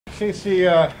Casey,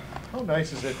 how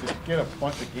nice is it to get a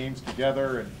bunch of games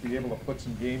together and be able to put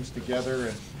some games together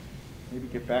and maybe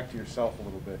get back to yourself a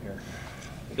little bit here?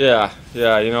 Yeah,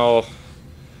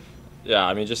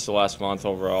 I mean, just the last month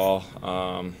overall.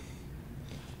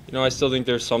 I still think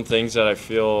there's some things that I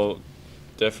feel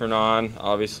different on.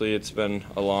 Obviously, it's been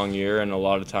a long year and a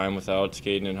lot of time without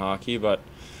skating and hockey, but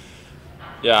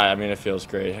yeah, I mean, it feels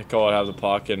great. Go out, have the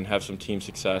puck, and have some team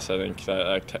success. I think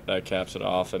that caps it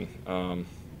off, and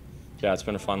yeah, it's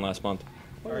been a fun last month.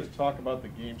 Players talk about the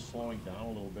game slowing down a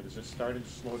little bit. Is it starting to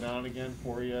slow down again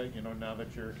for you? Now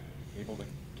that you're able to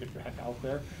get back out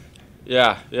there.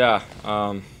 Yeah.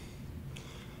 I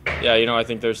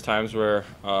think there's times where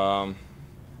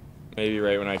maybe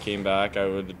right when I came back, I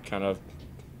would kind of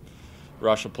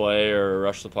rush a play or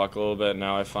rush the puck a little bit.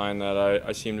 Now I find that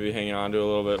I seem to be hanging on to it a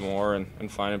little bit more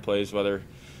and finding plays, whether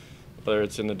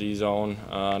it's in the D zone,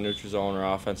 neutral zone, or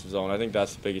offensive zone. I think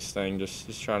that's the biggest thing,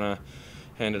 just trying to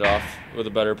hand it off with a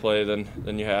better play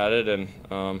than you had it and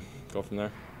go from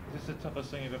there. Is this the toughest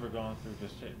thing you've ever gone through,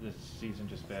 just this season,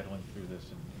 just battling through this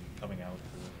and coming out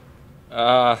through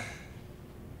it?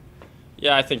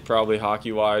 Yeah, I think probably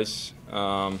hockey-wise.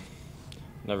 I've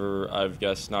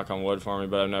guessed, knock on wood for me,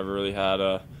 but I've never really had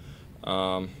a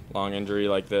long injury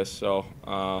like this. So,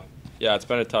 yeah, it's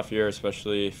been a tough year,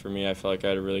 especially for me. I feel like I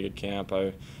had a really good camp.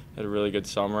 I had a really good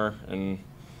summer, and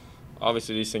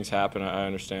obviously these things happen. I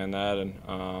understand that, and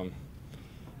I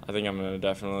think I'm going to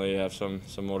definitely have some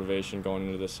motivation going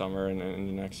into this summer and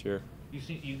into next year.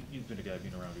 You've been a guy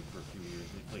being around you for a few years.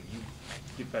 Like, you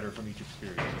get better from each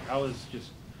experience. Like, how is just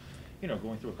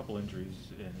going through a couple injuries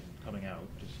and coming out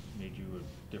just made you a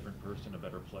different person, a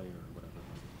better player, or whatever?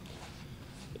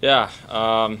 Yeah,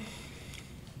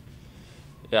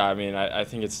 I mean, I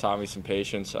think it's taught me some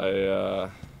patience.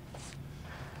 I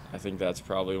think that's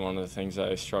probably one of the things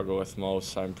I struggle with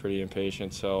most. I'm pretty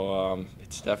impatient, so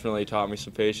it's definitely taught me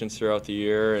some patience throughout the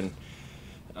year. And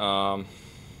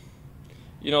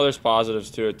there's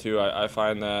positives to it too. I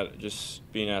find that just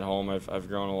being at home, I've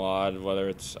grown a lot. Whether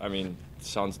it's, it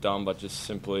sounds dumb, but just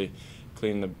simply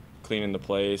cleaning the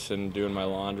place and doing my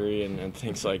laundry and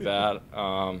things like that.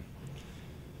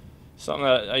 Something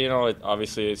that,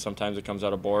 obviously sometimes it comes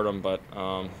out of boredom, but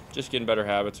just getting better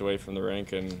habits away from the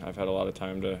rink, and I've had a lot of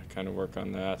time to kind of work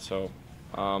on that. So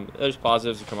there's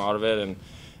positives that come out of it, and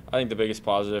I think the biggest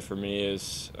positive for me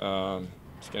is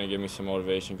it's going to give me some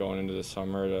motivation going into the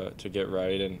summer to get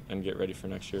right and get ready for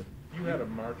next year. You had a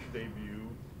March debut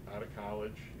out of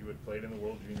college. You had played in the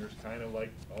World Juniors, kind of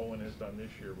like Owen has done this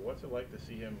year. But what's it like to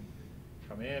see him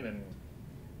come in and,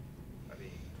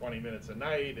 20 minutes a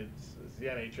night? It's the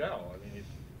NHL. He's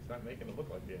not making it look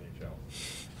like the NHL.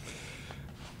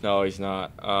 No, he's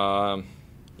not.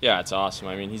 Yeah, it's awesome.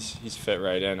 He's fit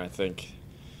right in. I think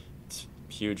it's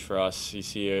huge for us. You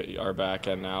see our back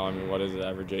end now. What is the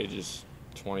average age? Is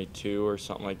 22 or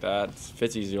something like that.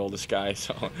 Fitzy's the oldest guy,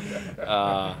 so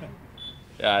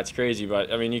yeah, it's crazy. But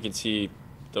you can see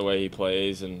the way he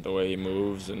plays and the way he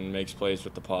moves and makes plays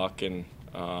with the puck. And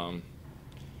I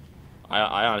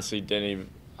honestly didn't even.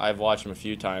 I've watched him a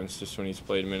few times just when he's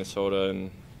played in Minnesota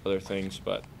and other things,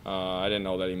 but I didn't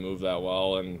know that he moved that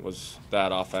well and was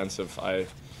that offensive.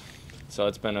 So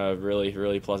it's been a really,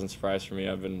 really pleasant surprise for me.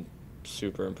 I've been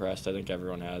super impressed. I think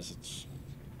everyone has.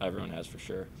 Everyone has for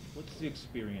sure. What's the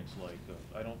experience like?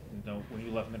 I don't know, when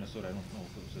you left Minnesota, I don't know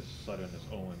if it was as sudden as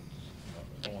Owen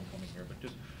coming here, but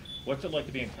just what's it like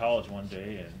to be in college one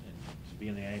day and to be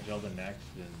in the NHL the next,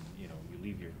 and you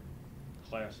leave your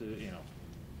classes,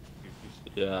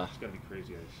 Yeah. It's got to be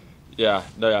crazy, I assume. Yeah,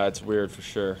 it's weird for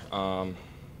sure. I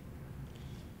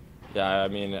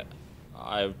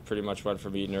pretty much went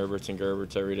from eating Herberts and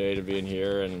Gerberts every day to being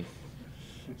here and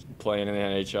playing in the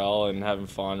NHL and having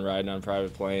fun riding on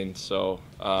private planes. So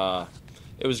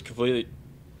it was a completely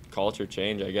culture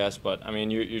change, I guess. But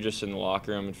you're just in the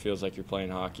locker room. It feels like you're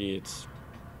playing hockey.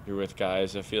 You're with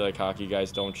guys. I feel like hockey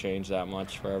guys don't change that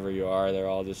much wherever you are. They're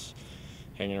all just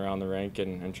hanging around the rink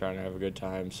and trying to have a good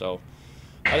time. So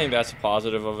I think that's a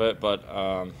positive of it. But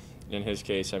in his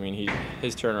case,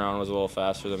 his turnaround was a little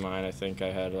faster than mine. I think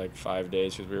I had like 5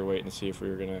 days because we were waiting to see if we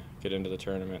were going to get into the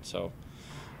tournament. So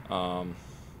I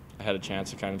had a chance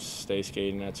to kind of stay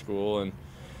skating at school, and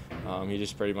he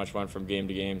just pretty much went from game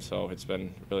to game. So it's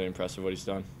been really impressive what he's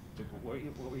done. What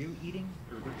were you eating?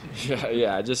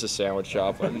 Yeah, just a sandwich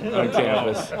shop on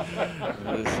campus.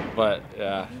 But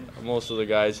yeah, most of the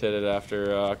guys hit it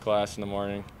after class in the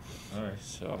morning. All right.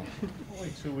 So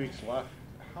only 2 weeks left.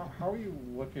 How are you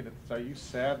looking at this? Are you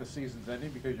sad the season's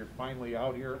ending because you're finally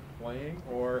out here playing,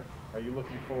 or are you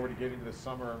looking forward to getting to the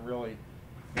summer and really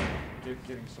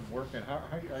getting some work in.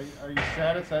 Are you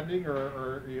sad it's ending, or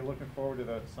are you looking forward to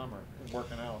the summer and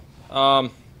working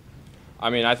out? I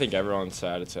mean, I think everyone's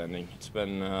sad it's ending. It's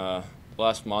been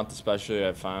last month especially.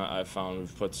 I've found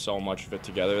we've put so much of it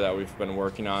together that we've been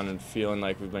working on and feeling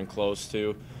like we've been close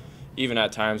to. Even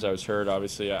at times I was hurt.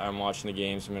 Obviously, I'm watching the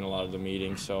games. I'm in a lot of the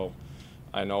meetings, so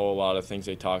I know a lot of things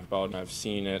they talk about, and I've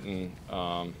seen it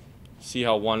and see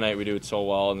how one night we do it so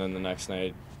well, and then the next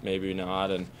night maybe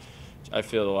not. And I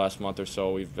feel the last month or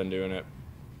so we've been doing it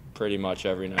pretty much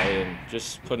every night, and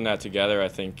just putting that together, I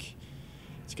think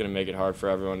it's going to make it hard for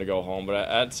everyone to go home. But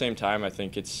at the same time, I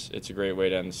think it's a great way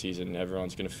to end the season.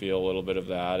 Everyone's going to feel a little bit of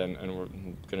that, and we're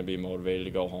going to be motivated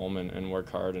to go home and work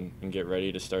hard and get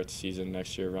ready to start the season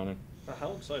next year running.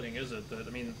 How exciting is it that, I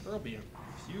mean, there'll be a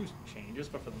few changes,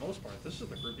 but for the most part, this is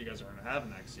the group you guys are going to have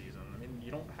next season. I mean,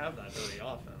 you don't have that very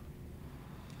often.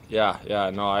 Yeah,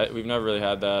 no, we've never really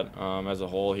had that as a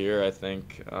whole here. I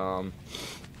think, I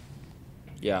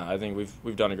think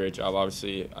we've done a great job.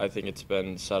 Obviously, I think it's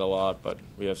been said a lot, but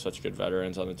we have such good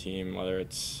veterans on the team, whether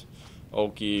it's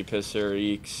Oki, Pisser,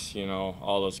 Eeks,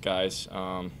 all those guys.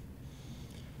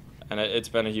 And it's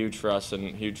been a huge for us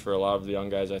and huge for a lot of the young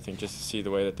guys, I think, just to see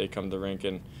the way that they come to the rink.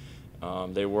 And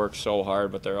they work so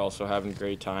hard, but they're also having a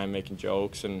great time, making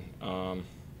jokes and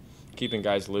keeping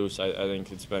guys loose. I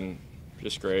think it's been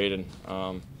just great. And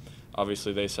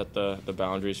obviously they set the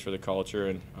boundaries for the culture,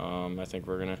 and I think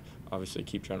we're going to obviously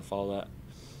keep trying to follow that.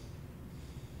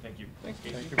 Thank you. Thank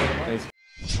you very much. Thanks.